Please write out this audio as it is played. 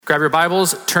Grab your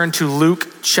Bibles, turn to Luke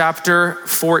chapter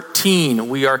 14.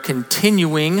 We are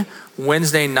continuing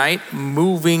Wednesday night,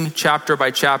 moving chapter by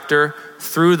chapter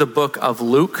through the book of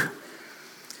Luke.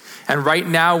 And right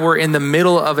now we're in the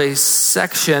middle of a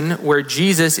section where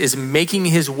Jesus is making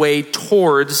his way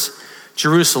towards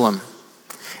Jerusalem.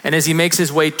 And as he makes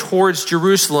his way towards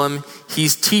Jerusalem,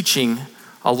 he's teaching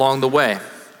along the way.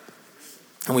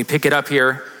 And we pick it up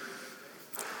here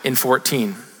in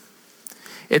 14.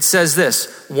 It says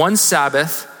this: one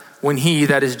Sabbath, when he,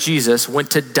 that is Jesus,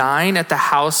 went to dine at the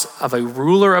house of a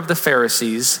ruler of the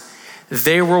Pharisees,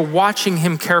 they were watching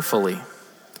him carefully.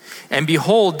 And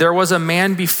behold, there was a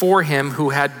man before him who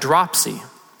had dropsy.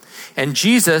 And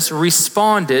Jesus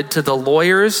responded to the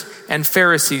lawyers and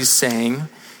Pharisees, saying,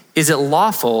 "Is it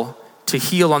lawful to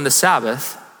heal on the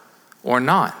Sabbath or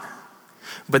not?"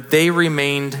 But they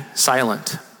remained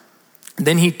silent.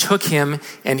 Then he took him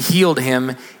and healed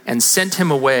him and sent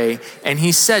him away. And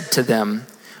he said to them,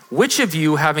 "Which of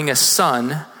you, having a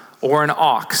son or an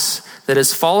ox that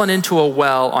has fallen into a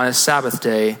well on a Sabbath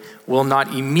day, will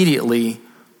not immediately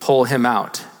pull him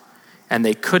out?" And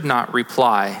they could not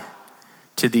reply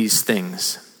to these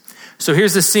things. So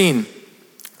here's the scene.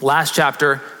 Last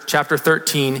chapter, chapter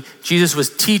 13, Jesus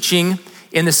was teaching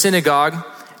in the synagogue,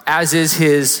 as is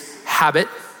his habit.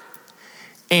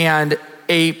 And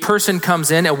a person comes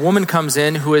in, a woman comes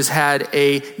in who has had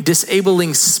a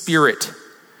disabling spirit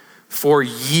for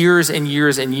years and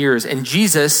years and years. And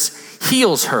Jesus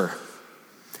heals her.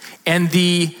 And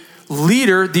the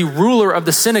leader, the ruler of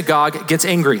the synagogue, gets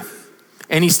angry.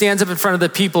 And he stands up in front of the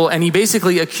people and he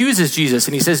basically accuses Jesus.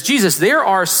 And he says, "Jesus, there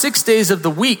are 6 days of the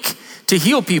week to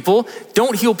heal people.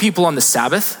 Don't heal people on the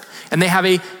Sabbath." And they have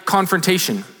a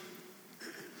confrontation.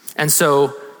 And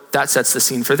so that sets the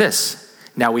scene for this.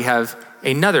 Now we have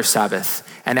another Sabbath.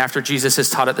 And after Jesus has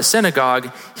taught at the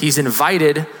synagogue, he's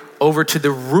invited over to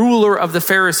the ruler of the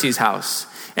Pharisees' house.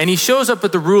 And he shows up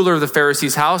at the ruler of the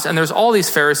Pharisees' house, and there's all these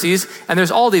Pharisees, and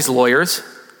there's all these lawyers,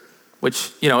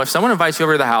 which, you know, if someone invites you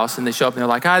over to the house and they show up and they're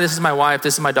like, "This is my wife,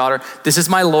 this is my daughter, this is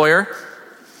my lawyer,"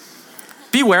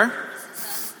 beware.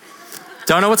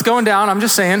 Don't know what's going down, I'm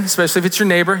just saying, especially if it's your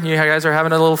neighbor, and you guys are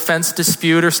having a little fence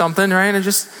dispute or something, right? And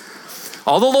just,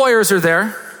 all the lawyers are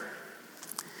there.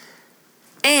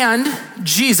 And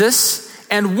Jesus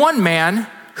and one man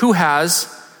who has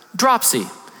dropsy.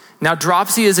 Now,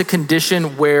 dropsy is a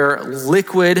condition where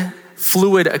liquid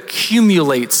fluid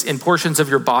accumulates in portions of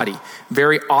your body.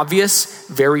 Very obvious,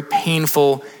 very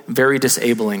painful, very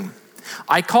disabling.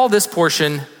 I call this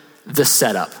portion the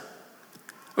setup.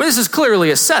 I mean, this is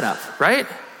clearly a setup, right?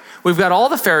 We've got all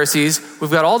the Pharisees, we've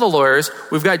got all the lawyers,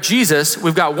 we've got Jesus,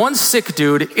 we've got one sick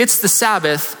dude, it's the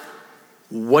Sabbath.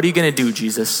 What are you gonna do,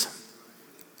 Jesus?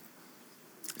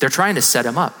 They're trying to set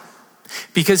him up.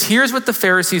 Because here's what the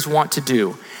Pharisees want to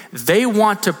do. They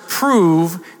want to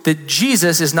prove that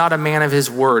Jesus is not a man of his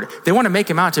word. They want to make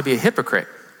him out to be a hypocrite.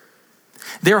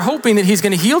 They're hoping that he's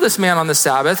going to heal this man on the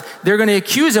Sabbath. They're going to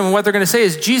accuse him, and what they're going to say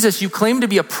is, "Jesus, you claim to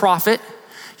be a prophet.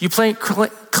 You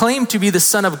claim to be the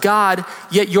Son of God,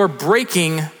 yet you're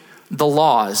breaking the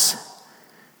laws."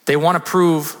 They want to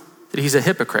prove that he's a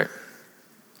hypocrite.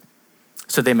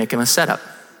 So they make him a setup.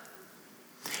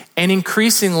 And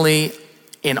increasingly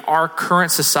in our current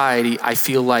society, I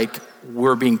feel like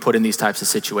we're being put in these types of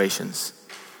situations.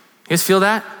 You guys feel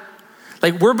that?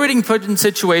 Like we're being put in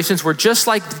situations where, just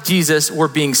like Jesus, we're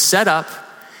being set up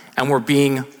and we're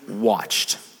being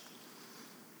watched.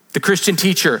 The Christian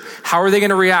teacher, how are they going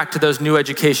to react to those new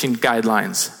education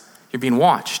guidelines? You're being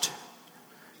watched.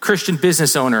 Christian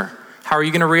business owner, how are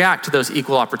you going to react to those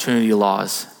equal opportunity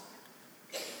laws?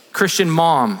 Christian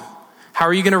mom, how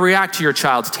are you going to react to your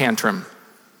child's tantrum,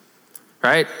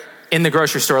 right? In the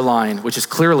grocery store line, which is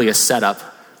clearly a setup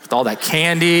with all that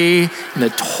candy and the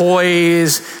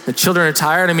toys, the children are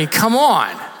tired. I mean, come on,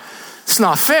 it's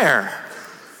not fair.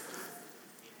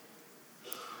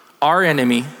 Our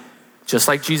enemy, just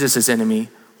like Jesus' enemy,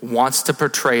 wants to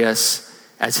portray us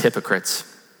as hypocrites,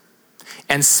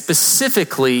 and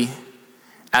specifically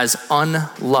as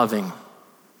unloving.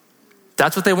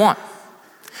 That's what they want.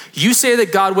 You say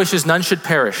that God wishes none should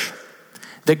perish,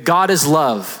 that God is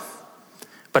love.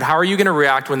 But how are you going to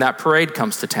react when that parade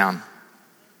comes to town?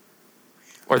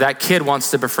 Or that kid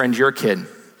wants to befriend your kid?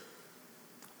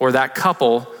 Or that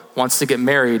couple wants to get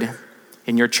married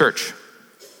in your church?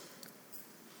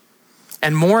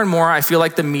 And more, I feel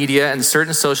like the media and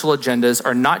certain social agendas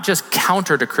are not just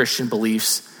counter to Christian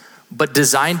beliefs, but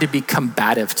designed to be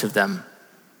combative to them.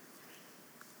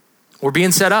 We're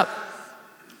being set up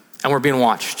and we're being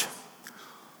watched.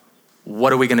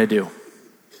 What are we going to do?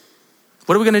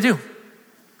 What are we going to do?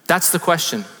 That's the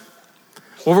question.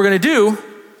 What we're going to do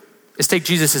is take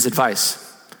Jesus'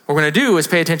 advice. What we're going to do is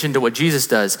pay attention to what Jesus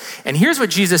does. And here's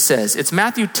what Jesus says. It's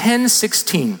Matthew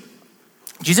 10:16.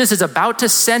 Jesus is about to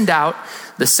send out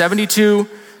the 72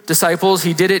 disciples.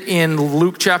 He did it in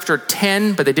Luke chapter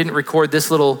 10, but they didn't record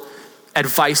this little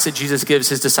advice that Jesus gives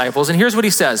his disciples. And here's what he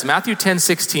says. Matthew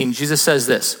 10:16, Jesus says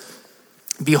this,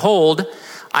 "Behold,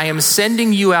 I am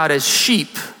sending you out as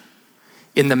sheep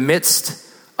in the midst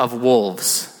of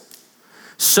wolves.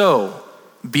 So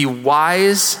be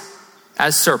wise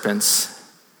as serpents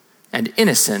and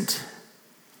innocent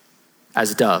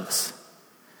as doves."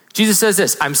 Jesus says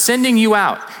this, I'm sending you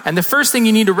out. And the first thing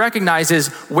you need to recognize is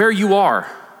where you are.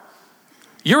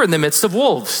 You're in the midst of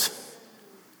wolves.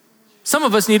 Some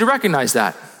of us need to recognize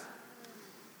that.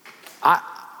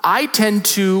 I tend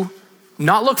to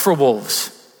not look for wolves.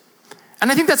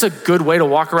 And I think that's a good way to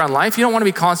walk around life. You don't want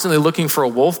to be constantly looking for a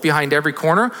wolf behind every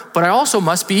corner, but I also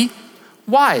must be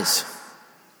wise.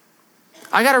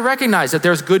 I got to recognize that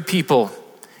there's good people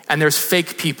and there's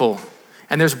fake people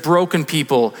and there's broken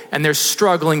people and there's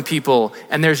struggling people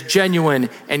and there's genuine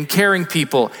and caring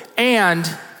people and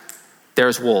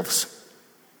there's wolves.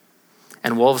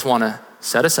 And wolves want to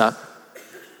set us up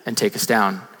and take us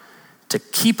down to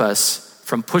keep us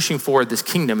from pushing forward this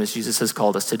kingdom as Jesus has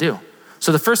called us to do.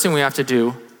 So the first thing we have to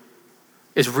do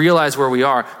is realize where we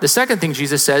are. The second thing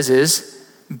Jesus says is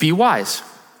be wise.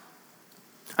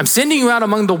 I'm sending you out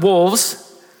among the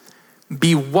wolves.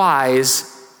 Be wise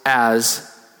as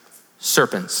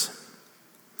serpents.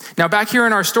 Now back here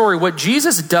in our story, what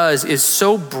Jesus does is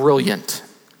so brilliant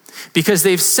because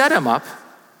they've set him up.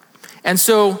 And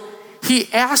so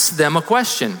he asks them a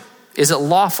question. Is it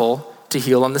lawful to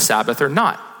heal on the Sabbath or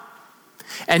not?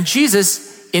 And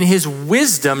Jesus, in his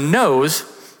wisdom, knows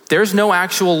there's no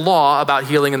actual law about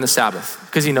healing in the Sabbath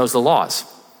because he knows the laws.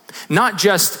 Not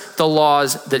just the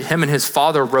laws that him and his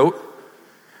father wrote,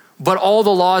 but all the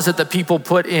laws that the people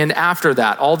put in after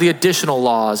that, all the additional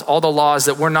laws, all the laws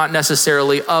that were not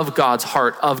necessarily of God's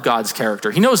heart, of God's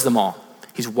character. He knows them all.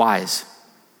 He's wise.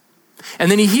 And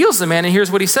then he heals the man, and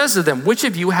here's what he says to them. Which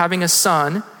of you, having a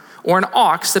son or an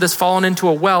ox that has fallen into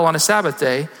a well on a Sabbath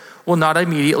day, will not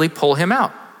immediately pull him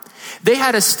out? They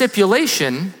had a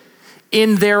stipulation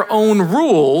in their own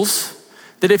rules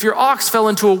that if your ox fell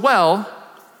into a well,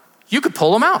 you could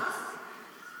pull him out.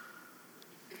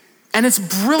 And it's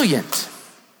brilliant.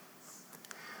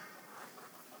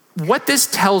 What this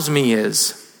tells me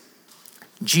is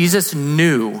Jesus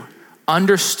knew,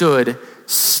 understood,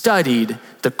 studied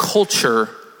the culture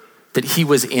that he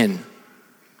was in.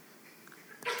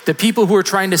 The people who were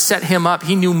trying to set him up,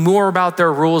 he knew more about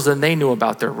their rules than they knew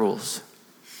about their rules.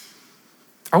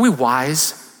 Are we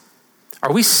wise?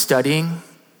 Are we studying?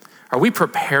 Are we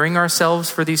preparing ourselves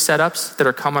for these setups that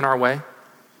are coming our way?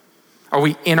 Are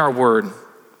we in our word?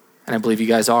 And I believe you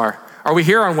guys are. Are we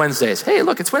here on Wednesdays? Hey,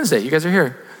 look, it's Wednesday. You guys are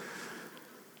here.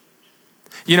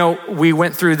 You know, we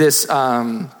went through this,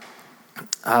 the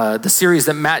series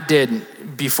that Matt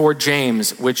did before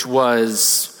James, which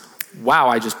was, wow,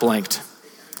 I just blanked.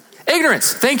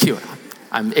 Ignorance, thank you.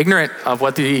 I'm ignorant of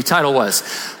what the title was.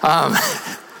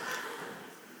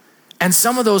 And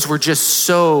some of those were just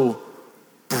so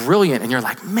brilliant. And you're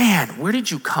like, man, where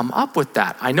did you come up with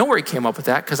that? I know where he came up with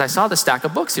that because I saw the stack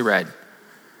of books he read.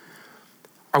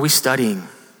 Are we studying?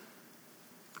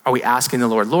 Are we asking the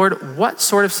Lord, Lord, what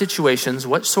sort of situations,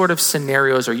 what sort of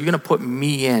scenarios are you going to put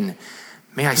me in?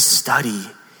 May I study.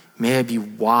 May I be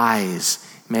wise.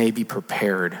 May I be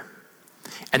prepared.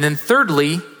 And then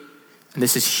thirdly, and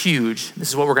this is huge, this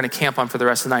is what we're going to camp on for the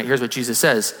rest of the night. Here's what Jesus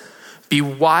says. Be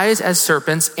wise as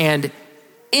serpents and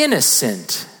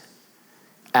innocent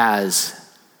as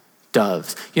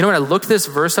doves. You know, when I looked this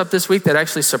verse up this week, that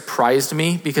actually surprised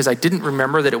me because I didn't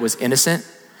remember that it was innocent.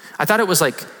 I thought it was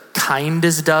like kind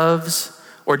as doves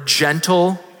or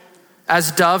gentle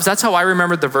as doves. That's how I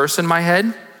remembered the verse in my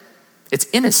head. It's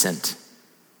innocent.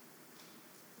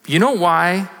 You know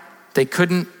why they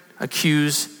couldn't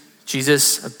accuse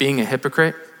Jesus of being a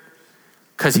hypocrite?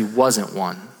 Because he wasn't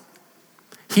one.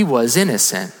 He was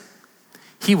innocent.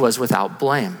 He was without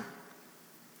blame.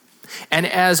 And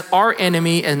as our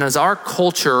enemy and as our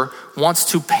culture wants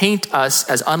to paint us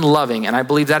as unloving, and I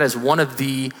believe that is one of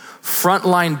the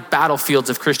frontline battlefields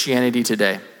of Christianity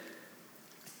today,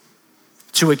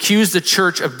 to accuse the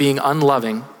church of being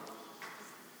unloving,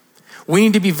 we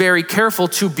need to be very careful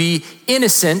to be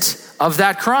innocent of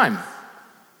that crime.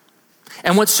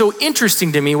 And what's so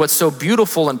interesting to me, what's so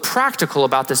beautiful and practical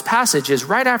about this passage is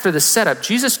right after the setup,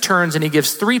 Jesus turns and he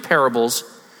gives 3 parables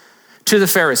to the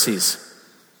Pharisees.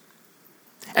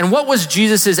 And what was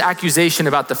Jesus' accusation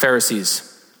about the Pharisees?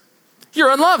 You're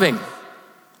unloving.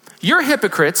 You're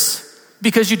hypocrites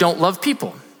because you don't love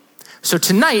people. So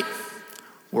tonight,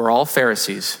 we're all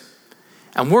Pharisees,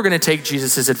 and we're going to take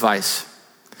Jesus' advice.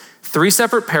 3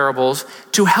 separate parables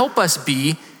to help us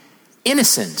be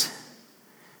innocent.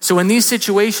 So in these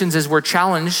situations, as we're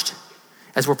challenged,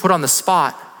 as we're put on the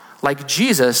spot, like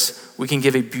Jesus, we can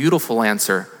give a beautiful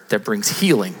answer that brings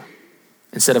healing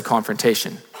instead of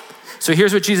confrontation. So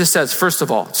here's what Jesus says. First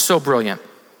of all, it's so brilliant.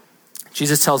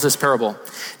 Jesus tells this parable.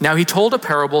 Now he told a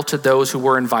parable to those who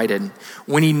were invited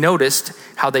when he noticed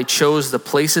how they chose the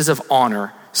places of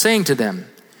honor, saying to them,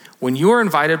 when you are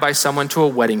invited by someone to a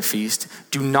wedding feast,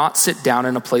 do not sit down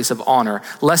in a place of honor,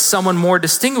 lest someone more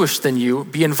distinguished than you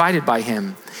be invited by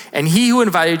him. And he who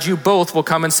invited you both will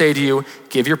come and say to you,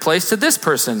 give your place to this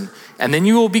person. And then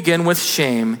you will begin with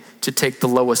shame to take the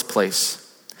lowest place.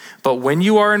 But when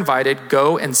you are invited,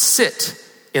 go and sit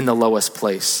in the lowest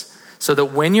place, so that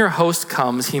when your host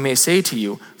comes, he may say to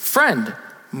you, friend,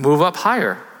 move up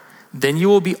higher. Then you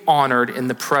will be honored in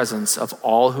the presence of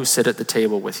all who sit at the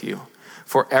table with you.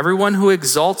 For everyone who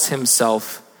exalts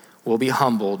himself will be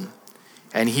humbled,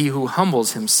 and he who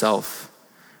humbles himself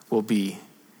will be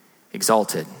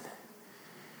exalted.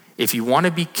 If you want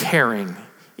to be caring,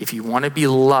 if you want to be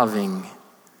loving,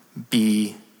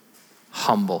 be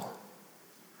humble.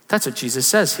 That's what Jesus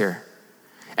says here.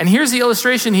 And here's the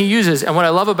illustration he uses. And what I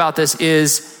love about this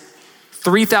is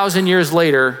 3,000 years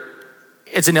later,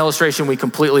 it's an illustration we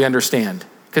completely understand.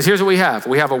 Because here's what we have.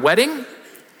 We have a wedding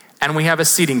and we have a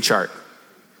seating chart.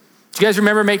 Do you guys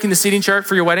remember making the seating chart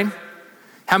for your wedding?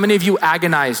 How many of you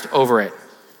agonized over it?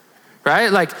 Right?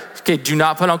 Like, okay, do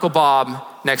not put Uncle Bob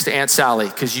next to Aunt Sally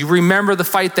because you remember the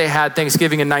fight they had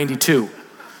Thanksgiving in 92.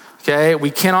 Okay,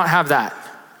 we cannot have that.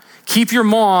 Keep your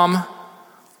mom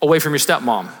away from your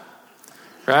stepmom,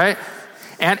 right?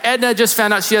 Aunt Edna just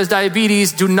found out she has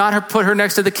diabetes. Do not put her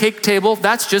next to the cake table.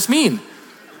 That's just mean,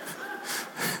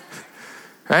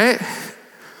 right?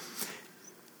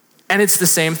 And it's the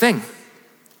same thing.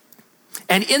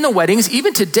 And in the weddings,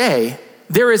 even today,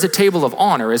 there is a table of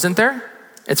honor, isn't there?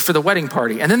 It's for the wedding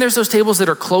party. And then there's those tables that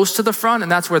are close to the front,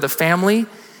 and that's where the family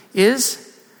is.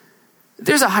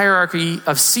 There's a hierarchy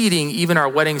of seating, even our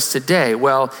weddings today.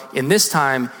 Well, in this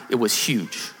time, it was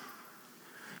huge.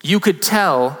 You could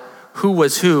tell who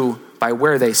was who by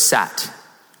where they sat.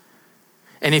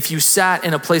 And if you sat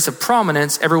in a place of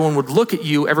prominence, everyone would look at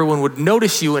you, everyone would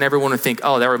notice you, and everyone would think,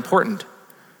 oh, they're important.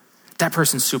 That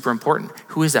person's super important.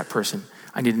 Who is that person?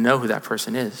 I need to know who that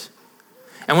person is.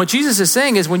 And what Jesus is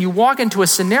saying is when you walk into a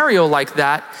scenario like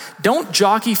that, don't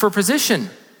jockey for position.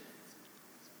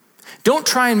 Don't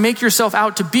try and make yourself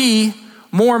out to be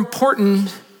more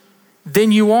important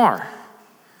than you are.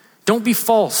 Don't be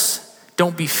false.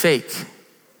 Don't be fake.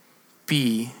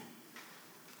 Be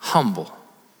humble.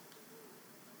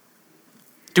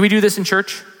 Do we do this in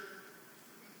church?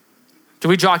 Do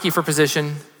we jockey for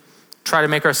position? Try to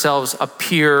make ourselves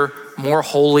appear more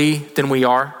holy than we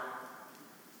are?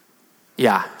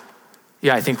 Yeah,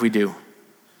 I think we do.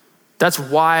 That's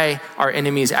why our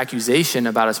enemy's accusation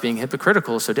about us being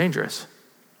hypocritical is so dangerous.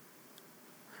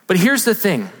 But here's the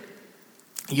thing.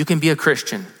 You can be a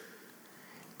Christian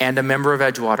and a member of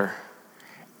Edgewater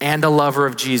and a lover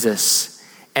of Jesus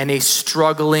and a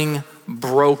struggling,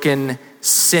 broken,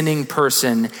 sinning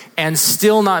person and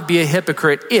still not be a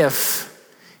hypocrite if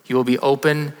you will be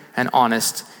open and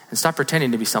honest and stop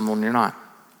pretending to be someone you're not.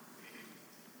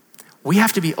 We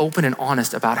have to be open and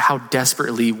honest about how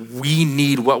desperately we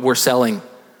need what we're selling,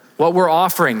 what we're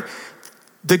offering.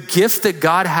 The gift that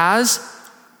God has,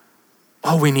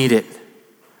 oh, we need it.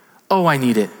 Oh, I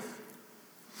need it.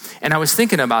 And I was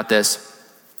thinking about this,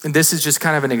 and this is just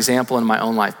kind of an example in my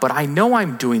own life, but I know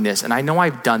I'm doing this, and I know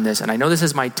I've done this, and I know this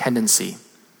is my tendency.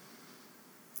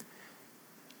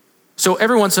 So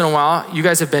every once in a while, you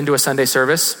guys have been to a Sunday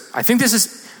service. I think this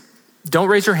is, don't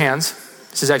raise your hands.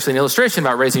 This is actually an illustration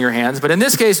about raising your hands, but in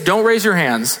this case, don't raise your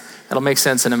hands. That'll make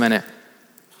sense in a minute.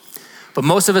 But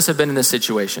most of us have been in this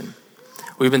situation.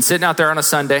 We've been sitting out there on a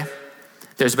Sunday.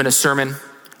 There's been a sermon.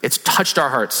 It's touched our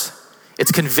hearts.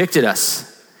 It's convicted us.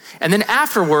 And then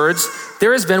afterwards,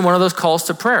 there has been one of those calls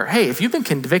to prayer. Hey, if you've been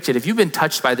convicted, if you've been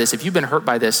touched by this, if you've been hurt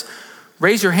by this,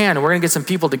 raise your hand and we're going to get some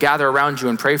people to gather around you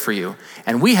and pray for you.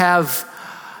 And we have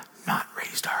not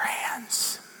raised our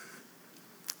hands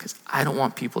because I don't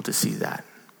want people to see that.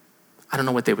 I don't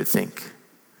know what they would think.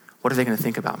 What are they going to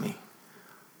think about me?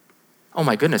 Oh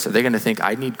my goodness, are they going to think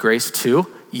I need grace too?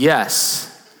 Yes,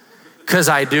 because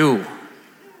I do.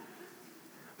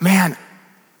 Man,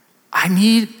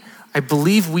 I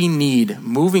believe we need,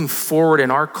 moving forward in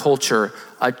our culture,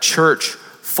 a church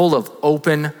full of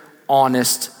open,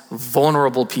 honest,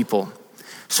 vulnerable people.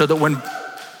 So that when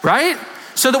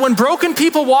broken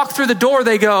people walk through the door,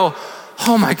 they go,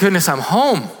 oh my goodness, I'm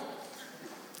home.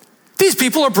 These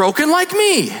people are broken like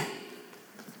me.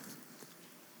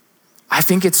 I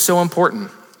think it's so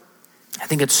important. I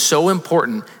think it's so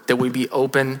important that we be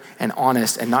open and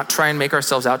honest and not try and make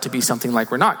ourselves out to be something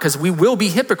like we're not, because we will be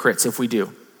hypocrites if we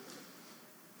do.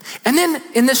 And then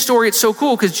in this story, it's so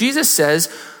cool because Jesus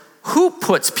says, who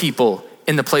puts people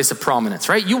in the place of prominence,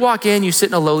 right? You walk in, you sit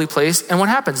in a lowly place, and what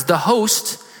happens? The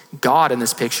host, God in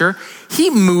this picture, he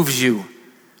moves you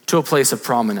to a place of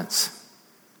prominence.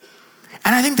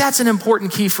 And I think that's an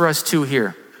important key for us too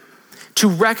here, to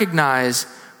recognize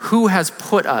who has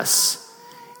put us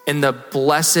in the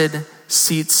blessed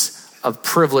seats of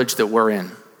privilege that we're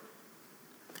in.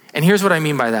 And here's what I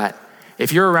mean by that.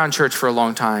 If you're around church for a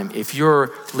long time, if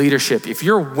you're leadership, if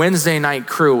you're Wednesday night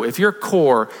crew, if you're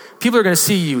core, people are going to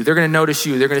see you. They're going to notice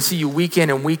you. They're going to see you week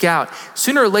in and week out.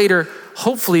 Sooner or later,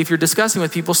 hopefully, if you're discussing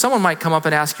with people, someone might come up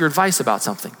and ask your advice about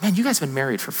something. Man, you guys have been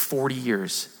married for 40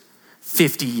 years,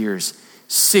 50 years,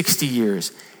 60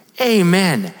 years.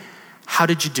 Amen. How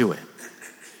did you do it?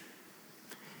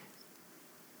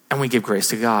 And we give grace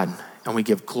to God, and we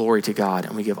give glory to God,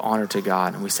 and we give honor to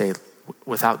God, and we say,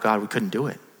 without God, we couldn't do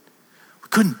it. We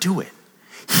couldn't do it.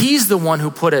 He's the one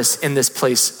who put us in this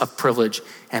place of privilege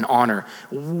and honor.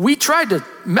 We tried to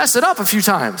mess it up a few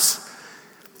times,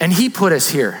 and he put us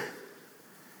here.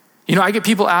 You know, I get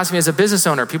people ask me as a business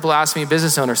owner, people ask me,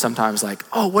 business owner sometimes, like,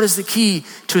 oh, what is the key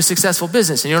to a successful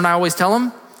business? And you know what I always tell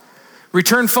them?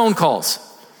 Return phone calls,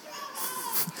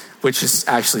 which is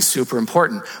actually super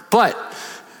important. But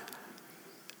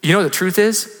you know, the truth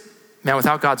is, man,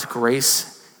 without God's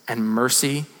grace and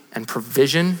mercy and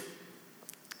provision,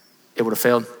 it would have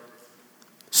failed.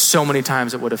 So many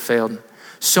times it would have failed.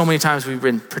 So many times we've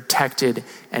been protected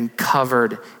and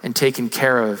covered and taken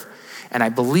care of. And I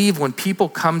believe when people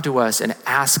come to us and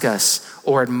ask us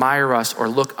or admire us or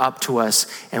look up to us,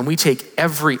 and we take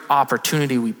every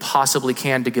opportunity we possibly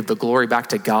can to give the glory back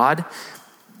to God,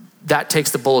 that takes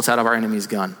the bullets out of our enemy's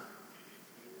gun.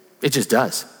 It just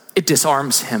does. It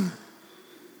disarms him.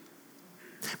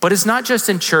 But it's not just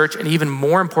in church, and even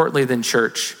more importantly than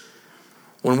church.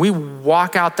 When we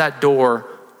walk out that door,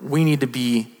 we need to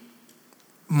be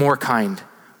more kind,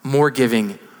 more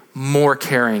giving, more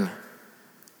caring,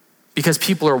 because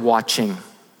people are watching.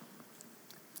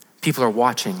 People are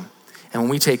watching. And when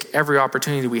we take every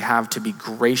opportunity we have to be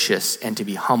gracious and to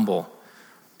be humble,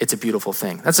 it's a beautiful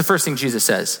thing. That's the first thing Jesus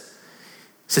says.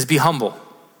 He says, be humble.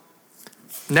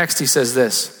 Next, he says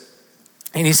this.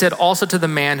 And he said also to the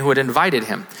man who had invited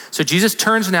him. So Jesus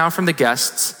turns now from the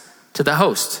guests to the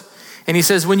host. And he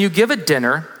says, when you give a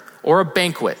dinner or a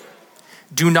banquet,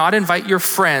 do not invite your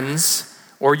friends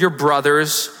or your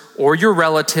brothers or your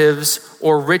relatives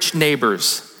or rich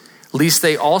neighbors, lest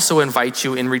they also invite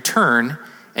you in return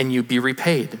and you be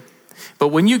repaid. But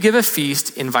when you give a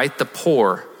feast, invite the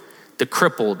poor, the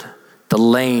crippled, the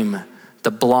lame,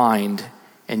 the blind,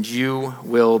 and you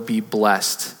will be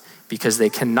blessed, because they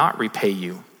cannot repay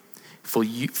you, for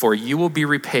you will be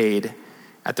repaid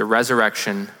at the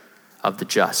resurrection of the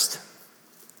just.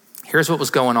 Here's what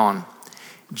was going on.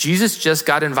 Jesus just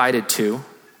got invited to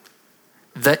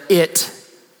the IT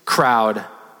crowd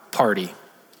party.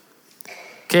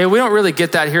 Okay, we don't really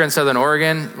get that here in Southern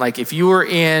Oregon. Like if you were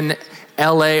in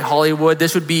LA, Hollywood,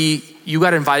 this would be, you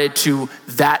got invited to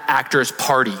that actor's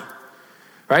party.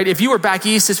 Right? If you were back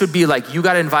east, this would be like you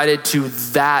got invited to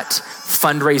that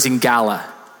fundraising gala.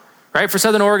 Right? For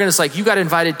Southern Oregon, it's like you got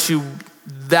invited to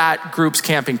that group's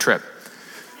camping trip.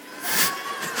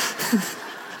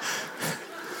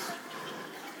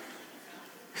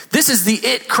 This is the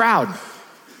IT crowd.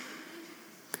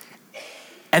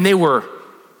 And they were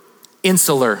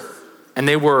insular and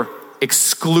they were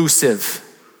exclusive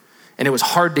and it was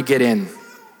hard to get in.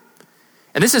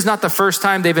 And this is not the first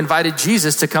time they've invited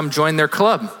Jesus to come join their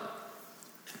club.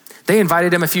 They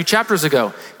invited him a few chapters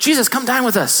ago. Jesus, come dine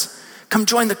with us. Come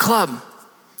join the club.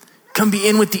 Come be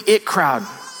in with the IT crowd.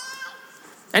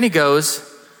 And he goes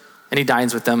and he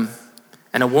dines with them.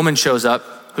 And a woman shows up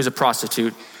who's a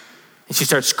prostitute. And she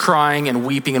starts crying and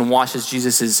weeping and washes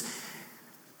Jesus's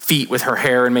feet with her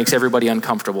hair and makes everybody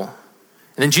uncomfortable.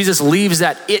 And then Jesus leaves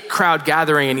that IT crowd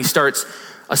gathering and he starts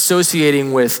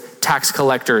associating with tax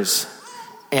collectors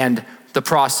and the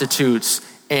prostitutes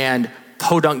and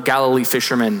podunk Galilee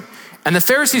fishermen. And the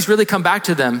Pharisees really come back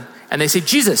to them and they say,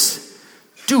 Jesus,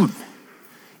 dude,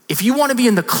 if you want to be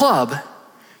in the club,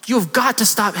 you've got to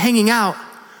stop hanging out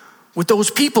with those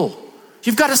people.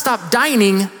 You've got to stop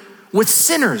dining with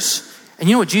sinners. And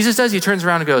you know what Jesus does? He turns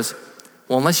around and goes,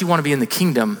 well, unless you want to be in the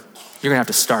kingdom, you're going to have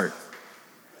to start.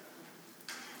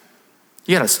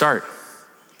 You got to start.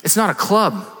 It's not a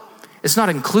club. It's not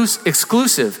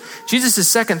exclusive. Jesus'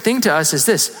 second thing to us is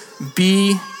this: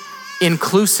 be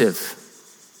inclusive.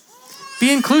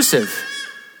 Be inclusive.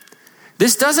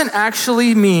 This doesn't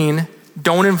actually mean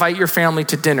don't invite your family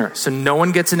to dinner, so no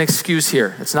one gets an excuse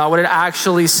here. It's not what it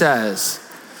actually says.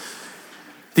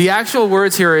 The actual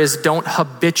words here is don't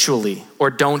habitually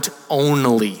or don't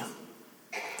only.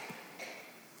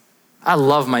 I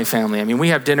love my family. I mean, we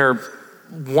have dinner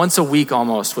once a week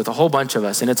almost with a whole bunch of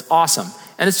us, and it's awesome.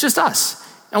 And it's just us.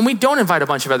 And we don't invite a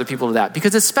bunch of other people to that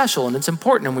because it's special and it's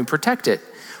important and we protect it.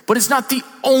 But it's not the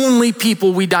only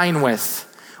people we dine with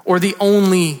or the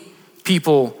only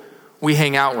people we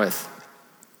hang out with.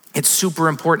 It's super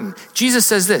important. Jesus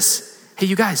says this: hey,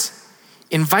 you guys,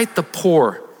 invite the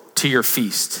poor to your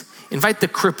feast. Invite the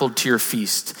crippled to your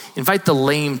feast. Invite the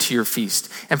lame to your feast.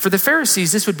 And for the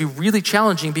Pharisees, this would be really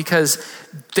challenging because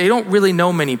they don't really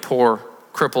know many poor,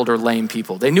 crippled, or lame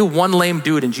people. They knew one lame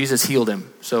dude and Jesus healed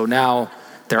him. So now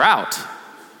they're out.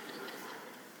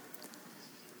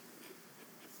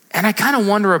 And I kind of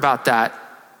wonder about that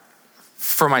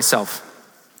for myself.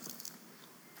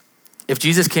 If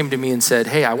Jesus came to me and said,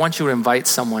 hey, I want you to invite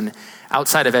someone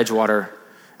outside of Edgewater,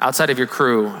 outside of your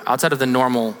crew, outside of the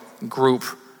normal group,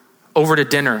 over to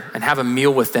dinner and have a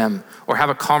meal with them or have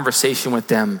a conversation with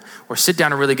them or sit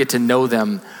down and really get to know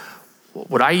them,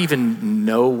 would I even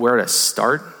know where to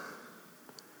start?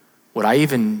 Would I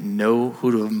even know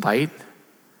who to invite?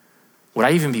 Would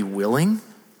I even be willing?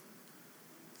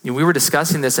 You know, we were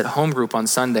discussing this at home group on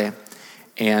Sunday,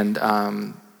 and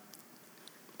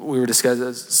we were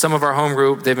discussing some of our home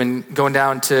group. They've been going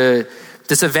down to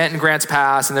this event in Grants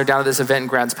Pass, and they're down to this event in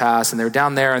Grants Pass, and they were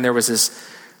down there, and there was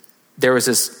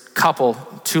this couple,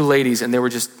 two ladies, and they were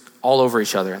just all over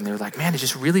each other, and they were like, man, it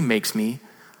just really makes me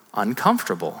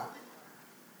uncomfortable.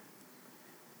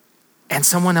 And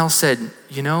someone else said,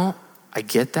 you know, I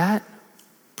get that,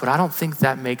 but I don't think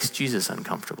that makes Jesus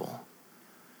uncomfortable.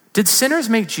 Did sinners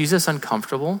make Jesus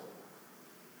uncomfortable?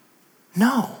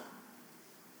 No.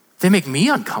 They make me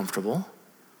uncomfortable.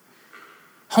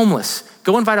 Homeless.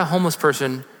 Go invite a homeless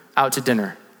person out to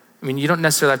dinner. I mean, you don't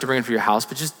necessarily have to bring them to your house,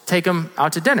 but just take them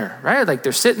out to dinner, right? Like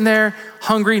they're sitting there,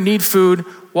 hungry, need food,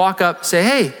 walk up, say,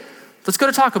 hey, let's go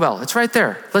to Taco Bell. It's right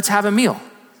there. Let's have a meal.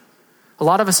 A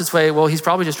lot of us, it's well, he's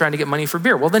probably just trying to get money for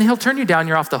beer. Well, then he'll turn you down,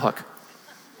 you're off the hook.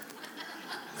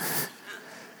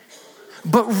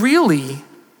 But really,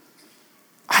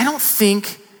 I don't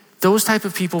think those type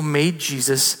of people made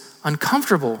Jesus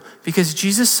uncomfortable because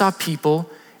Jesus saw people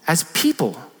as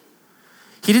people.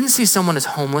 He didn't see someone as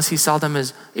homeless. He saw them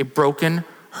as a broken,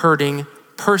 hurting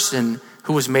person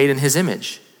who was made in his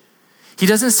image. He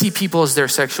doesn't see people as their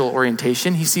sexual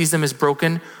orientation. He sees them as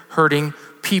broken, hurting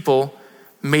people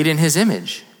made in his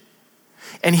image.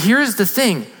 And here's the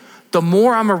thing. The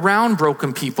more I'm around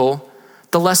broken people,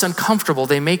 the less uncomfortable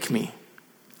they make me.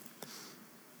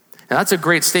 Now that's a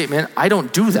great statement. I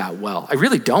don't do that well. I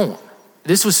really don't.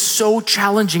 This was so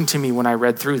challenging to me when I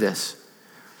read through this.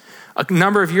 A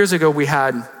number of years ago, we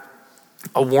had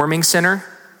a warming center.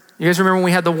 You guys remember when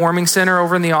we had the warming center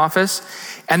over in the office?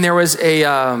 And there was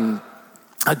a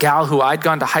gal who I'd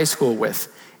gone to high school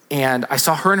with, and I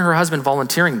saw her and her husband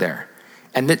volunteering there.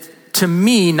 And to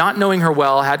me, not knowing her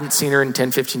well, hadn't seen her in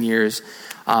 10, 15 years,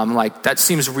 like that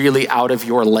seems really out of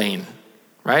your lane,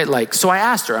 right? Like, so I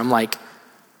asked her, I'm like,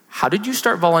 how did you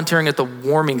start volunteering at the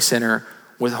warming center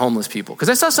with homeless people? Because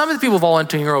I saw some of the people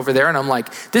volunteering over there, and I'm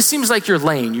like, this seems like your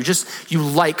lane. You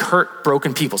like hurt,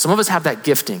 broken people. Some of us have that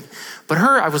gifting. But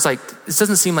her, I was like, this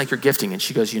doesn't seem like your gifting. And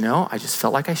she goes, I just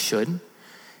felt like I should,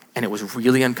 and it was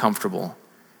really uncomfortable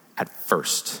at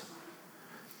first.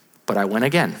 But I went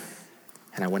again,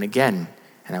 and I went again,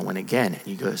 and I went again. And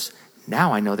he goes,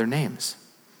 now I know their names.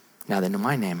 Now they know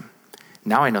my name.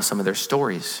 Now I know some of their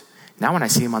stories. Now when I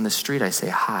see them on the street, I say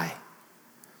hi.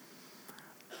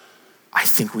 I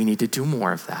think we need to do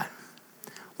more of that.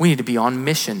 We need to be on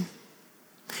mission.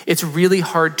 It's really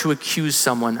hard to accuse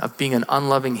someone of being an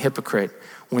unloving hypocrite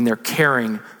when they're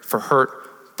caring for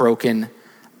hurt, broken,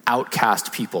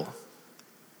 outcast people.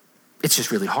 It's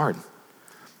just really hard.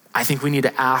 I think we need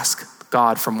to ask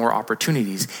God for more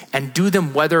opportunities and do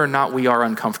them whether or not we are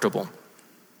uncomfortable.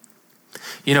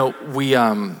 You know, we,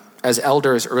 as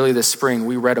elders early this spring,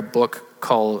 we read a book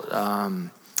called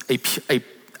A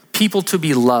People to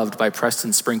Be Loved by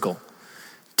Preston Sprinkle,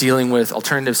 dealing with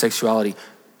alternative sexuality.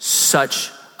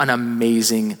 Such an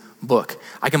amazing book.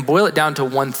 I can boil it down to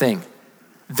one thing.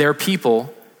 Their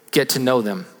people, get to know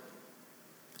them.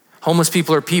 Homeless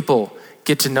people are people,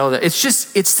 get to know them. It's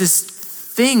this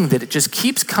thing that it just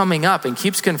keeps coming up and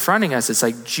keeps confronting us. It's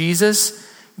like Jesus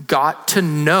got to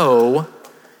know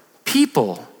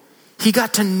people. He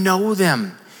got to know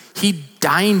them. He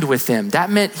dined with them.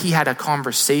 That meant he had a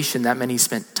conversation. That meant he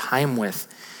spent time with.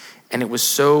 And it was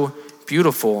so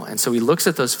beautiful. And so he looks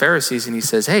at those Pharisees and he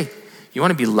says, hey, you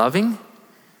want to be loving?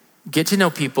 Get to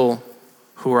know people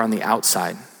who are on the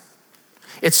outside.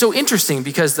 It's so interesting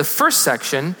because the first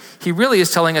section, he really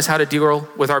is telling us how to deal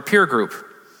with our peer group.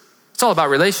 It's all about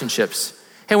relationships.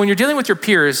 Hey, when you're dealing with your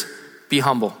peers, be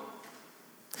humble.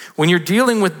 When you're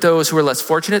dealing with those who are less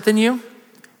fortunate than you,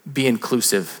 be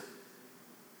inclusive.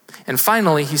 And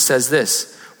finally, he says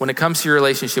this, when it comes to your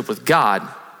relationship with God,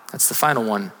 that's the final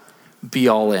one, be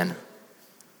all in.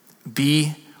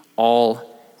 Be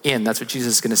all in. That's what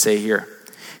Jesus is going to say here.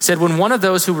 He said, when one of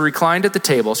those who reclined at the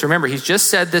table, so remember, he's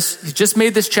just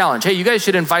made this challenge. Hey, you guys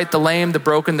should invite the lame, the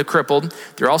broken, the crippled.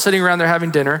 They're all sitting around there having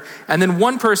dinner. And then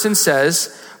one person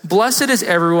says, blessed is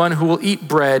everyone who will eat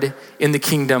bread in the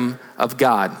kingdom of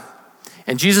God.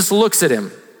 And Jesus looks at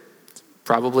him,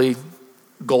 probably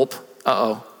gulp.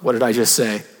 Uh-oh, what did I just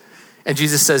say? And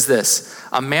Jesus says this,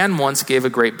 a man once gave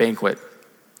a great banquet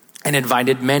and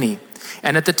invited many.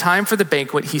 And at the time for the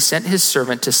banquet, he sent his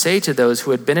servant to say to those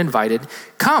who had been invited,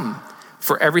 come,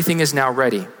 for everything is now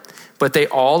ready. But they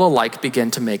all alike began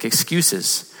to make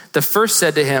excuses. The first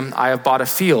said to him, I have bought a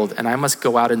field and I must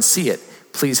go out and see it.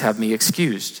 Please have me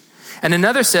excused. And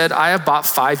another said, I have bought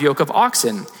 5 yoke of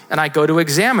oxen and I go to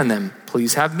examine them.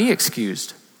 Please have me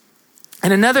excused.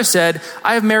 And another said,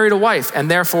 I have married a wife and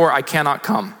therefore I cannot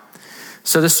come.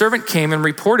 So the servant came and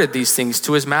reported these things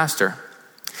to his master.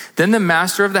 Then the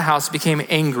master of the house became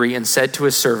angry and said to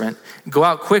his servant, go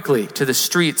out quickly to the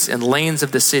streets and lanes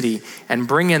of the city and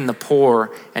bring in the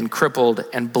poor and crippled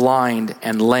and blind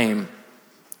and lame.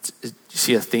 You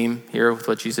see a theme here with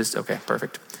what Jesus, okay,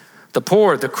 perfect. The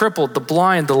poor, the crippled, the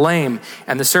blind, the lame.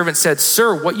 And the servant said,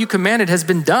 sir, what you commanded has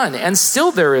been done and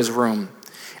still there is room.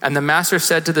 And the master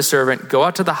said to the servant, go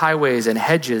out to the highways and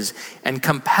hedges and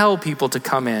compel people to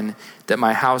come in that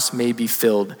my house may be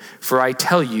filled. For I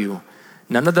tell you,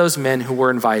 none of those men who were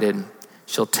invited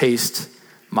shall taste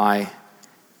my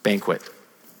banquet.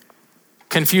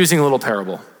 Confusing little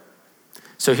parable.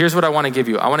 So here's what I want to give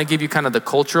you. I want to give you kind of the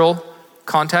cultural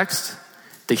context,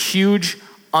 the huge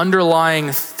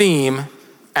underlying theme,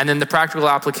 and then the practical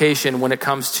application when it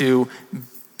comes to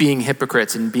being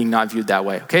hypocrites and being not viewed that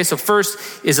way. Okay, so first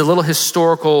is a little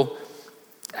historical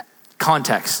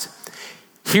context.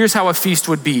 Here's how a feast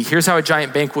would be. Here's how a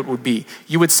giant banquet would be.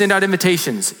 You would send out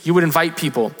invitations. You would invite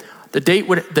people.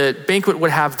 The banquet would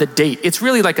have the date. It's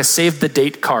really like a save the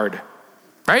date card,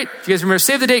 right? If you guys remember,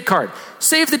 save the date card.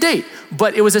 Save the date.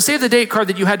 But it was a save the date card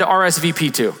that you had to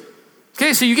RSVP to.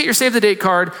 Okay, so you get your save the date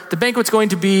card. The banquet's going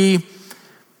to be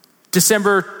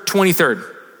December 23rd.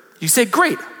 You say,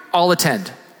 great, I'll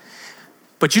attend.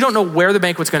 But you don't know where the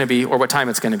banquet's going to be or what time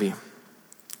it's going to be.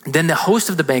 Then the host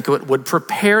of the banquet would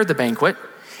prepare the banquet.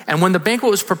 And when the banquet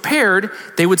was prepared,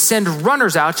 they would send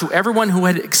runners out to everyone who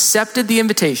had accepted the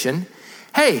invitation.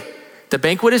 Hey, the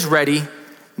banquet is ready.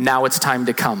 Now it's time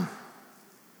to come.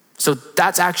 So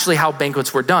that's actually how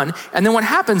banquets were done. And then what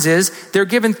happens is they're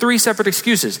given 3 separate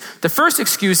excuses. The first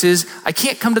excuse is, I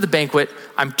can't come to the banquet.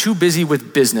 I'm too busy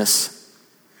with business.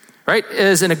 Right?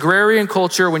 As an agrarian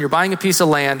culture, when you're buying a piece of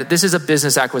land, this is a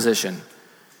business acquisition.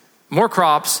 More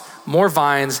crops, more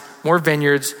vines, more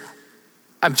vineyards.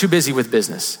 I'm too busy with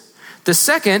business. The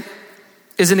second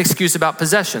is an excuse about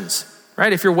possessions,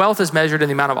 right? If your wealth is measured in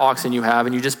the amount of oxen you have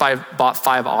and you just bought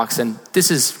 5 oxen,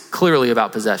 this is clearly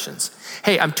about possessions.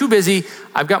 Hey, I'm too busy.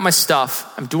 I've got my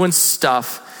stuff. I'm doing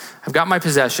stuff. I've got my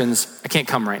possessions. I can't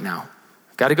come right now.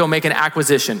 I've got to go make an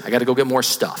acquisition. I got to go get more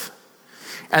stuff.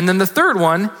 And then the third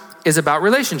one is about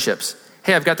relationships.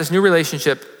 Hey, I've got this new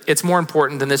relationship. It's more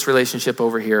important than this relationship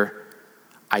over here.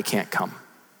 I can't come.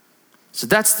 So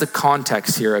that's the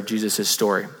context here of Jesus'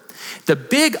 story. The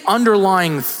big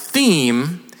underlying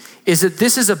theme is that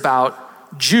this is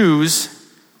about Jews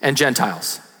and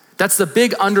Gentiles. That's the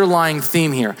big underlying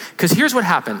theme here. Because here's what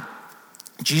happened.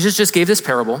 Jesus just gave this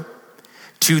parable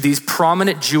to these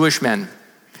prominent Jewish men.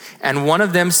 And one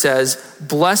of them says,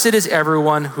 blessed is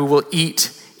everyone who will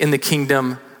eat in the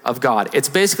kingdom of God. It's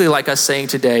basically like us saying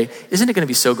today, isn't it going to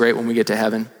be so great when we get to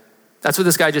heaven? That's what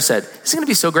this guy just said. Isn't it going to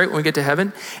be so great when we get to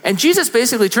heaven? And Jesus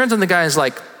basically turns on the guy and is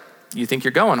like, you think you're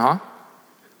going, huh?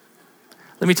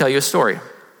 Let me tell you a story.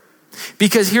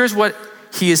 Because here's what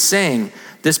he is saying.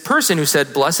 This person who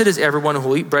said, blessed is everyone who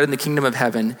will eat bread in the kingdom of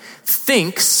heaven,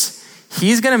 thinks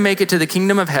he's going to make it to the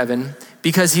kingdom of heaven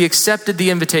because he accepted the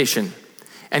invitation.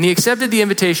 And he accepted the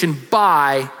invitation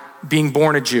by being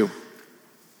born a Jew.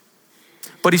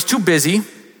 But he's too busy,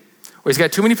 or he's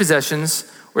got too many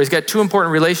possessions, or he's got too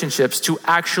important relationships to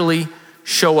actually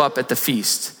show up at the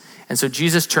feast. And so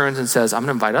Jesus turns and says, I'm going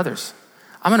to invite others.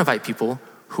 I'm going to invite people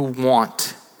who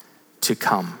want to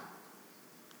come.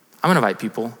 I'm going to invite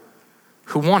people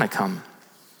who want to come.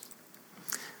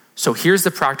 So here's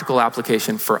the practical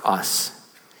application for us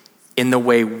in the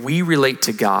way we relate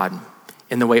to God,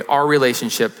 in the way our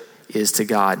relationship is to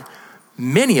God.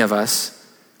 Many of us,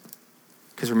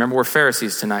 because remember we're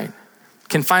Pharisees tonight,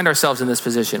 can find ourselves in this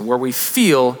position where we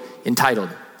feel entitled.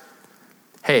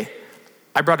 Hey,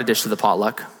 I brought a dish to the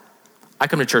potluck. I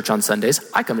come to church on Sundays.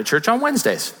 I come to church on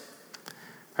Wednesdays,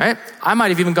 right? I might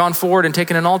have even gone forward and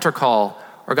taken an altar call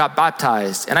or got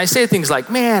baptized. And I say things like,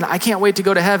 man, I can't wait to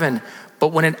go to heaven. But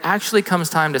when it actually comes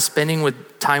time to spending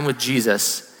time with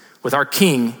Jesus, with our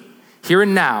King, here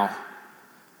and now,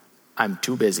 I'm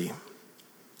too busy.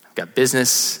 I've got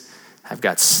business, I've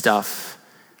got stuff,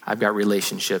 I've got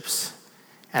relationships,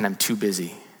 and I'm too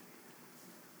busy.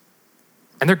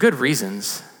 And they're good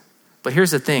reasons. But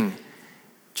here's the thing.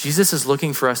 Jesus is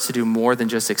looking for us to do more than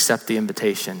just accept the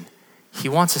invitation. He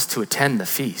wants us to attend the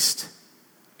feast.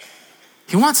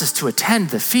 He wants us to attend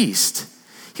the feast.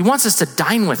 He wants us to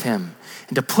dine with him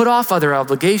and to put off other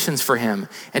obligations for him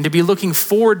and to be looking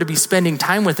forward to be spending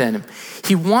time with him.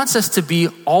 He wants us to be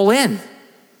all in.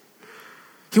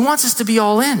 He wants us to be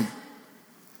all in.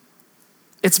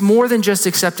 It's more than just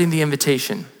accepting the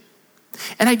invitation.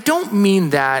 And I don't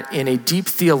mean that in a deep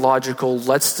theological,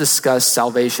 let's discuss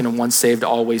salvation and once saved,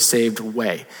 always saved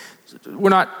way.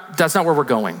 That's not where we're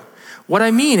going. What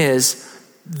I mean is,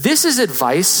 this is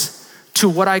advice to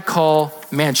what I call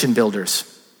mansion builders.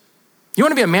 You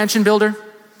want to be a mansion builder?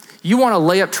 You want to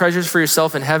lay up treasures for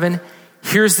yourself in heaven?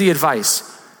 Here's the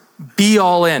advice. Be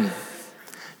all in.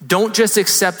 Don't just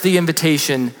accept the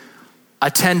invitation,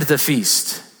 attend the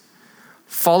feast.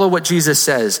 Follow what Jesus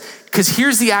says. Because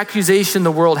here's the accusation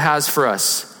the world has for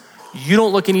us. You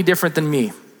don't look any different than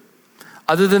me,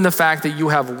 other than the fact that you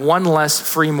have one less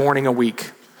free morning a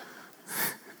week.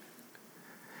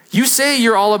 You say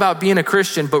you're all about being a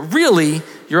Christian, but really,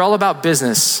 you're all about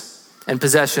business and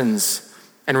possessions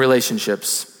and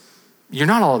relationships. You're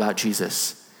not all about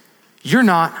Jesus. You're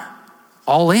not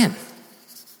all in.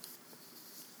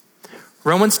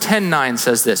 Romans 10:9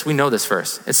 says this. We know this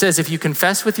verse. It says, if you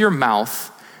confess with your mouth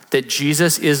that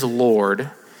Jesus is Lord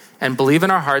and believe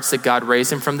in our hearts that God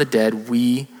raised him from the dead,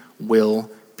 we will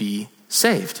be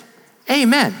saved.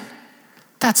 Amen.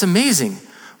 That's amazing.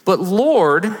 But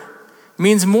Lord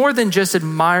means more than just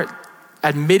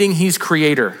admitting he's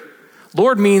creator.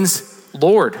 Lord means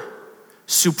Lord,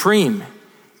 supreme,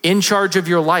 in charge of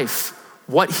your life.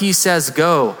 What he says,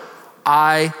 go.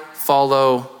 I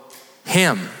follow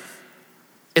him.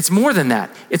 It's more than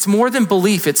that. It's more than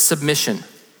belief, it's submission.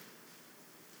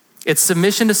 It's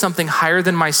submission to something higher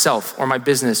than myself or my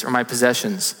business or my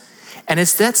possessions. And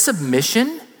it's that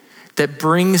submission that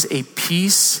brings a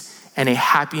peace and a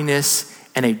happiness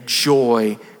and a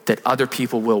joy that other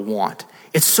people will want.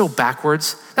 It's so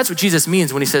backwards. That's what Jesus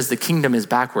means when he says the kingdom is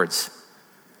backwards.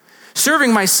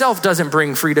 Serving myself doesn't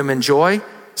bring freedom and joy.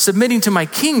 Submitting to my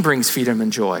King brings freedom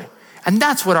and joy. And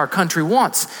that's what our country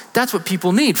wants. That's what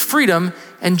people need, freedom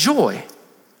and joy.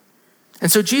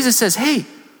 And so Jesus says, hey,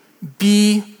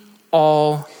 be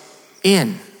all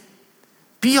in.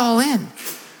 Be all in.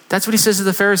 That's what he says to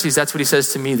the Pharisees. That's what he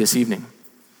says to me this evening.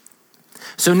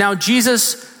 So now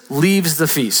Jesus leaves the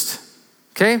feast.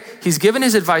 Okay? He's given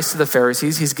his advice to the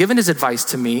Pharisees. He's given his advice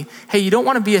to me. Hey, you don't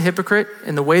want to be a hypocrite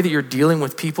in the way that you're dealing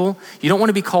with people. You don't want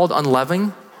to be called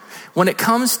unloving. When it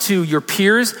comes to your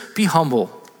peers, be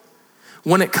humble.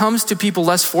 When it comes to people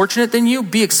less fortunate than you,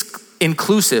 be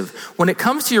inclusive. When it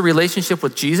comes to your relationship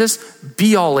with Jesus,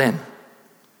 be all in.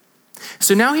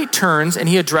 So now he turns and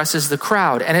he addresses the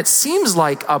crowd. And it seems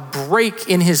like a break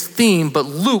in his theme, but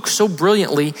Luke, so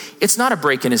brilliantly, it's not a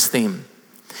break in his theme.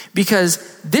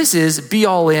 Because this is Be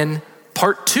All In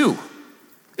part 2.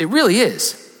 It really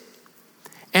is.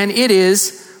 And it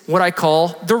is what I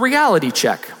call the reality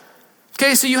check.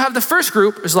 Okay, so you have the first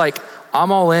group who's like,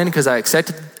 I'm all in because I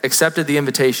accepted the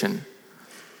invitation.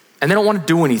 And they don't want to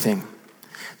do anything.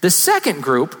 The second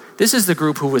group, this is the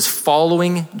group who was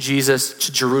following Jesus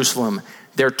to Jerusalem.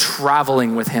 They're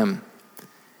traveling with him.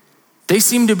 They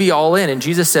seem to be all in. And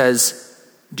Jesus says,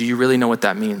 do you really know what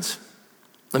that means?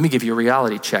 Let me give you a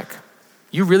reality check.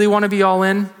 You really want to be all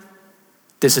in?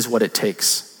 This is what it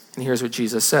takes. And here's what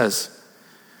Jesus says.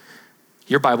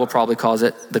 Your Bible probably calls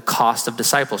it the cost of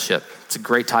discipleship. It's a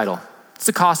great title. It's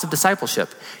the cost of discipleship.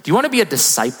 Do you want to be a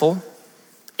disciple,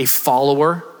 a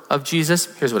follower of Jesus?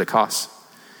 Here's what it costs.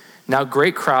 Now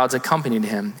great crowds accompanied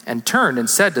him and turned and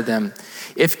said to them,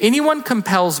 if anyone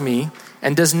comes to me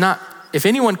and does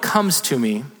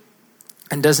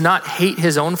not hate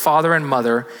his own father and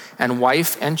mother and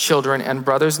wife and children and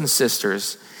brothers and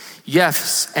sisters,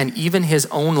 Yes, and even his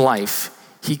own life,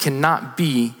 he cannot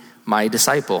be my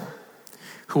disciple.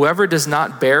 Whoever does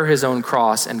not bear his own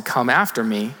cross and come after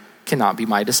me cannot be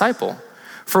my disciple.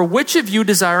 For which of you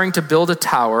desiring to build a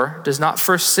tower does not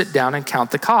first sit down and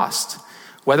count the cost,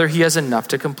 whether he has enough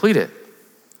to complete it?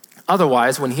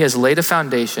 Otherwise, when he has laid a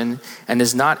foundation and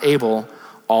is not able,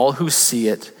 all who see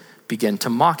it begin to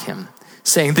mock him,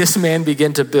 saying, this man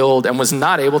began to build and was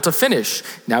not able to finish.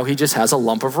 Now he just has a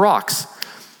lump of rocks.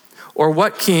 Or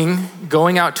what king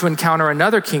going out to encounter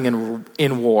another king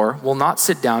in war will not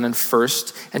sit down and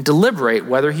first and deliberate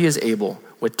whether he is able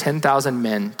with 10,000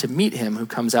 men to meet him who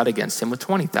comes out against him with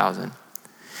 20,000?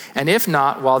 And if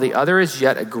not, while the other is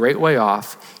yet a great way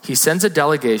off, he sends a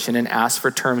delegation and asks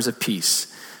for terms of peace.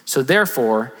 So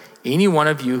therefore, any one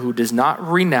of you who does not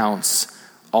renounce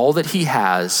all that he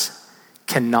has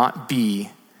cannot be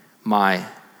my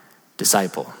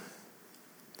disciple.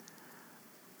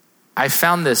 I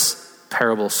found this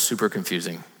parable super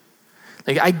confusing.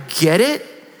 Like, I get it,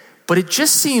 but it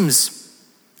just seems,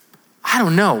 I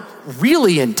don't know,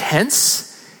 really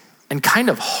intense and kind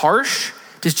of harsh.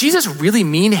 Does Jesus really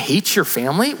mean hate your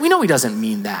family? We know he doesn't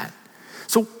mean that.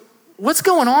 So what's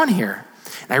going on here?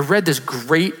 And I read this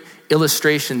great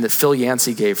illustration that Phil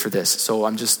Yancey gave for this, so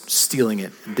I'm just stealing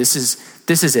it. This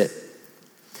is it.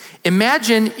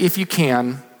 Imagine, if you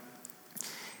can,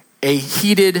 a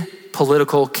heated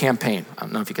political campaign. I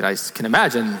don't know if you guys can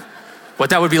imagine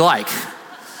what that would be like.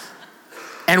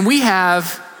 And we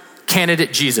have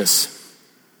candidate Jesus.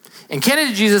 And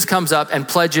candidate Jesus comes up and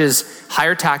pledges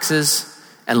higher taxes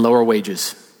and lower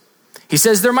wages. He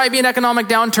says there might be an economic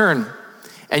downturn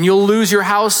and you'll lose your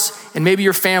house and maybe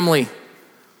your family.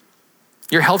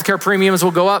 Your healthcare premiums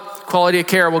will go up, quality of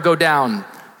care will go down.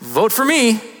 Vote for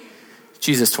me,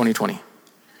 Jesus 2020.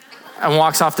 And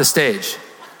walks off the stage.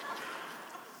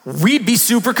 We'd be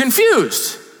super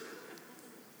confused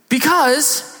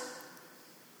because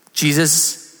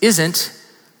Jesus isn't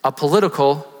a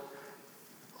political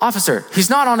officer. He's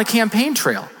not on a campaign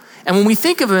trail. And when we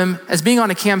think of him as being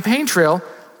on a campaign trail,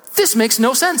 this makes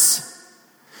no sense.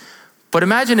 But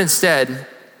imagine instead,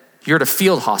 you're at a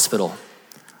field hospital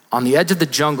on the edge of the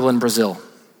jungle in Brazil.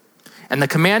 And the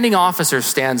commanding officer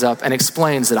stands up and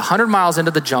explains that 100 miles into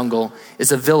the jungle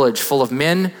is a village full of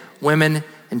men, women,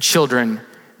 and children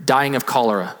dying of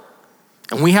cholera.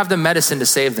 And we have the medicine to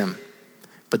save them.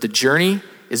 But the journey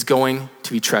is going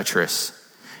to be treacherous.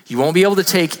 You won't be able to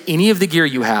take any of the gear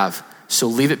you have, so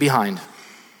leave it behind.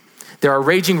 There are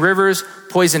raging rivers,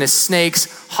 poisonous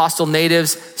snakes, hostile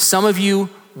natives. Some of you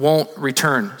won't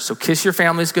return. So kiss your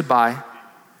families goodbye.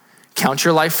 Count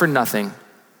your life for nothing.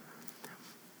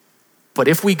 But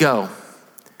if we go,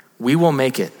 we will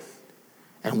make it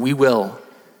and we will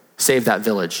save that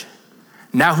village.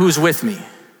 Now who's with me?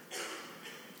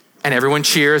 And everyone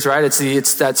cheers, right?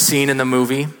 It's that scene in the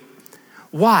movie.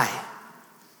 Why?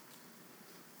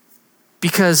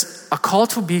 Because a call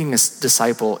to being a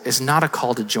disciple is not a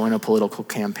call to join a political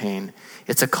campaign.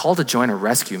 It's a call to join a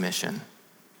rescue mission.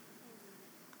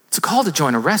 It's a call to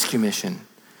join a rescue mission.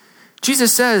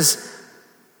 Jesus says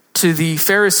to the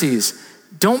Pharisees,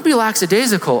 don't be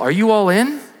lackadaisical. Are you all in?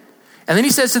 And then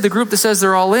he says to the group that says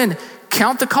they're all in,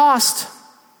 count the cost.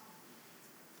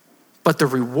 But the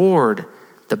reward,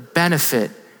 the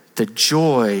benefit, the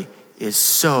joy is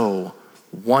so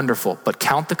wonderful. But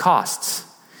count the costs.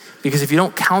 Because if you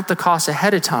don't count the costs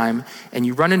ahead of time and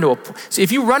you run into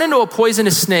if you run into a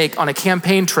poisonous snake on a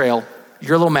campaign trail,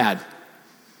 you're a little mad.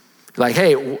 Like,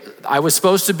 hey, I was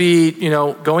supposed to be,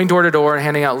 going door to door and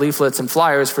handing out leaflets and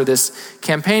flyers for this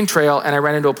campaign trail, and I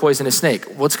ran into a poisonous snake.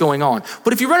 What's going on?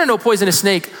 But if you run into a poisonous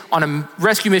snake on a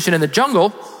rescue mission in the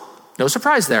jungle, no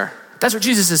surprise there. That's what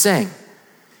Jesus is saying.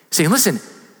 He's saying, listen,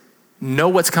 know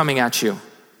what's coming at you.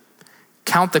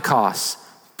 Count the costs.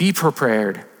 Be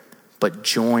prepared, but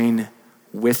join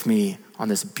with me on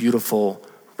this beautiful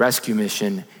rescue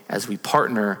mission as we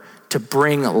partner to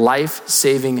bring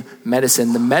life-saving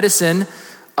medicine, the medicine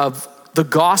of the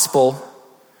gospel,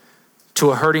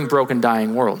 to a hurting, broken,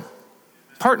 dying world.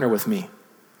 Partner with me.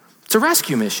 It's a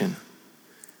rescue mission.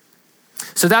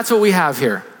 So that's what we have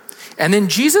here. And then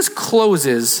Jesus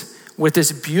closes with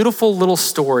this beautiful little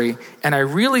story, and I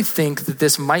really think that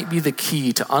this might be the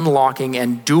key to unlocking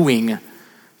and doing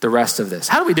the rest of this.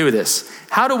 How do we do this?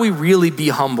 How do we really be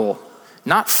humble?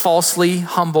 Not falsely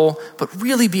humble, but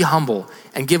really be humble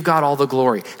and give God all the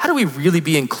glory. How do we really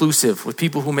be inclusive with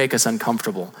people who make us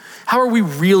uncomfortable? How are we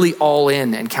really all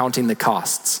in and counting the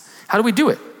costs? How do we do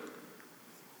it?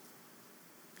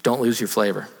 Don't lose your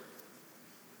flavor.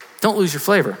 Don't lose your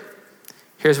flavor.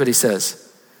 Here's what he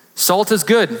says. Salt is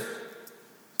good.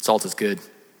 Salt is good.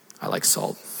 I like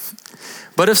salt.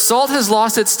 But if salt has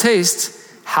lost its taste,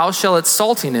 how shall its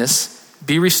saltiness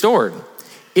be restored?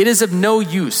 It is of no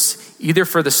use, either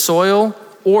for the soil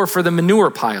or for the manure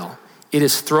pile. It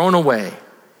is thrown away.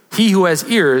 He who has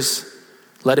ears,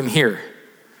 let him hear.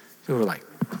 People were like,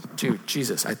 dude,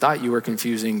 Jesus, I thought you were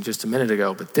confusing just a minute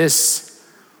ago, but this,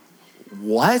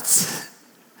 what?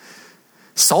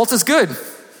 Salt is good.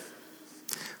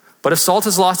 But if salt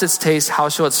has lost its taste, how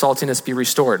shall its saltiness be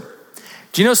restored?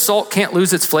 Do you know salt can't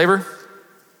lose its flavor?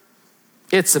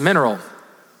 It's a mineral.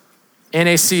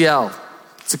 NaCl.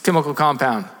 It's a chemical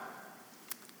compound.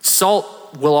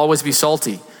 Salt will always be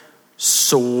salty.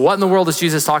 So what in the world is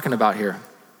Jesus talking about here?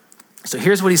 So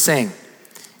here's what he's saying.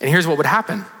 And here's what would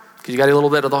happen, because you got a little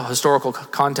bit of the historical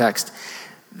context.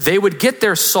 They would get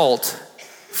their salt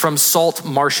from salt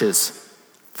marshes,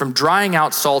 from drying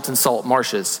out salt in salt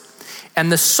marshes.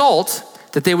 And the salt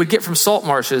that they would get from salt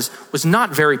marshes was not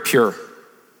very pure.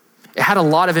 It had a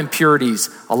lot of impurities,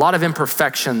 a lot of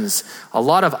imperfections, a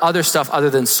lot of other stuff other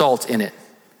than salt in it.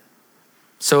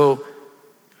 So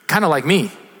kind of like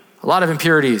me, a lot of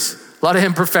impurities, a lot of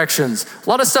imperfections, a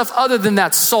lot of stuff other than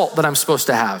that salt that I'm supposed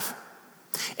to have.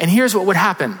 And here's what would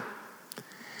happen.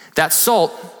 That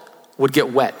salt would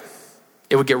get wet.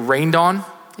 It would get rained on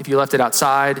if you left it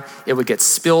outside. It would get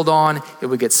spilled on. It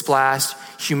would get splashed.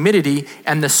 Humidity,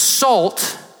 and the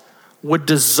salt would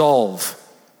dissolve.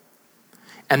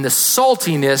 And the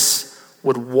saltiness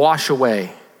would wash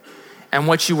away. And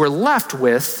what you were left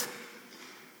with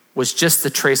was just the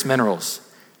trace minerals,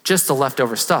 just the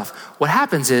leftover stuff. What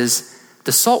happens is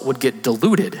the salt would get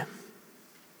diluted.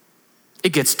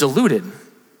 It gets diluted.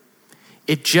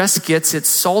 It just gets its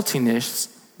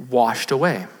saltiness washed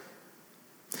away.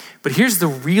 But here's the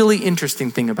really interesting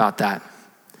thing about that.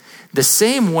 The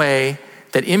same way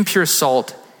that impure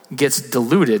salt gets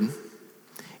diluted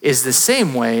is the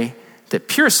same way that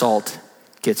pure salt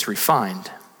gets refined.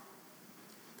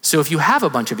 So if you have a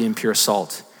bunch of impure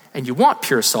salt and you want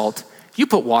pure salt, you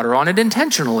put water on it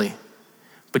intentionally,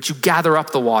 but you gather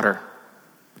up the water.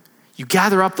 You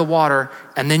gather up the water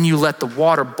and then you let the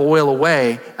water boil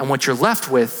away, and what you're left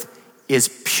with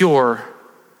is pure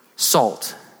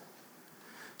salt.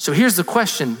 So here's the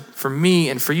question for me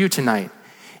and for you tonight.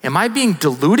 Am I being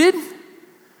diluted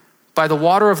by the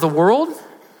water of the world,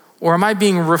 or am I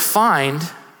being refined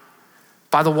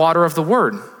by the water of the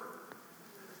word?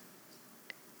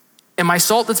 Am I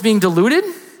salt that's being diluted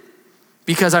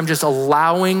because I'm just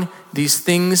allowing these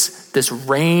things, this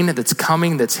rain that's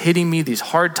coming, that's hitting me, these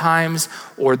hard times,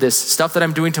 or this stuff that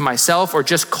I'm doing to myself, or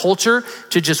just culture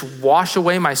to just wash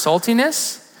away my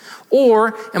saltiness?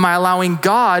 Or am I allowing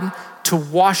God to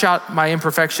wash out my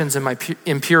imperfections and my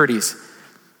impurities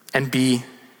and be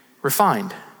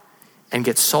refined and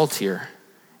get saltier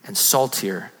and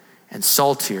saltier and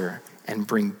saltier and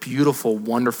bring beautiful,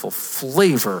 wonderful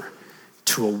flavor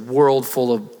to a world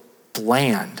full of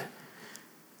bland?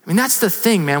 I mean, that's the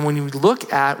thing, man. When you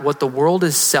look at what the world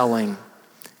is selling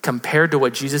compared to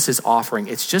what Jesus is offering,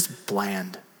 it's just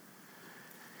bland.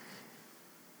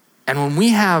 And when we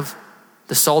have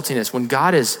the saltiness, when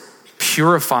God is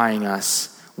purifying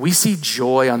us, we see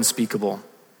joy unspeakable.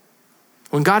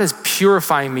 When God is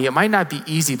purifying me, it might not be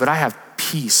easy, but I have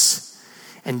peace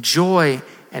and joy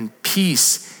and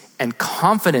peace and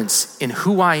confidence in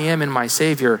who I am in my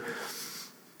Savior.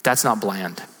 That's not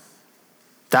bland.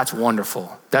 That's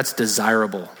wonderful. That's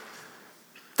desirable.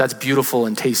 That's beautiful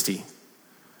and tasty.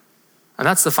 And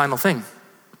that's the final thing.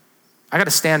 I got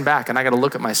to stand back and I got to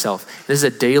look at myself. This is a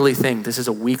daily thing. This is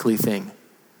a weekly thing.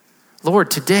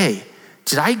 Lord, today,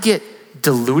 did I get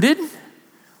diluted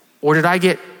or did I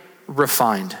get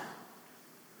refined?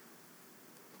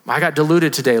 I got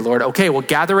diluted today, Lord. Okay, well,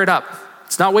 gather it up.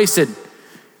 It's not wasted.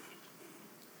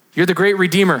 You're the great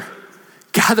Redeemer.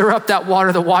 Gather up that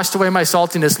water that washed away my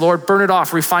saltiness. Lord, burn it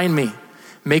off, refine me,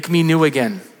 make me new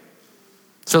again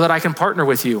so that I can partner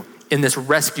with you in this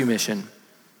rescue mission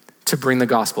to bring the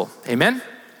gospel. Amen?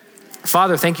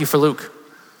 Father, thank you for Luke.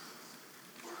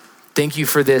 Thank you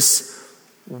for this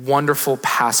wonderful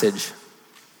passage.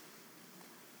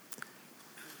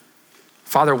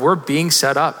 Father, we're being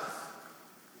set up.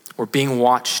 We're being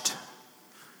watched.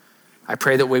 I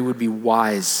pray that we would be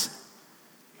wise.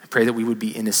 I pray that we would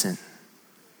be innocent.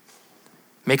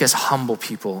 Make us humble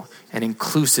people and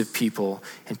inclusive people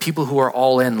and people who are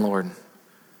all in, Lord.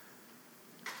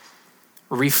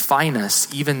 Refine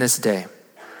us even this day.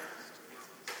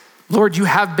 Lord, you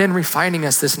have been refining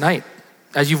us this night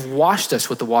as you've washed us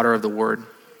with the water of the word.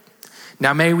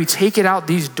 Now may we take it out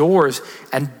these doors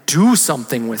and do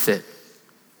something with it.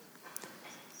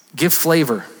 Give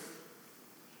flavor.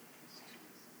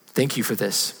 Thank you for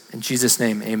this. In Jesus'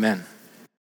 name, amen.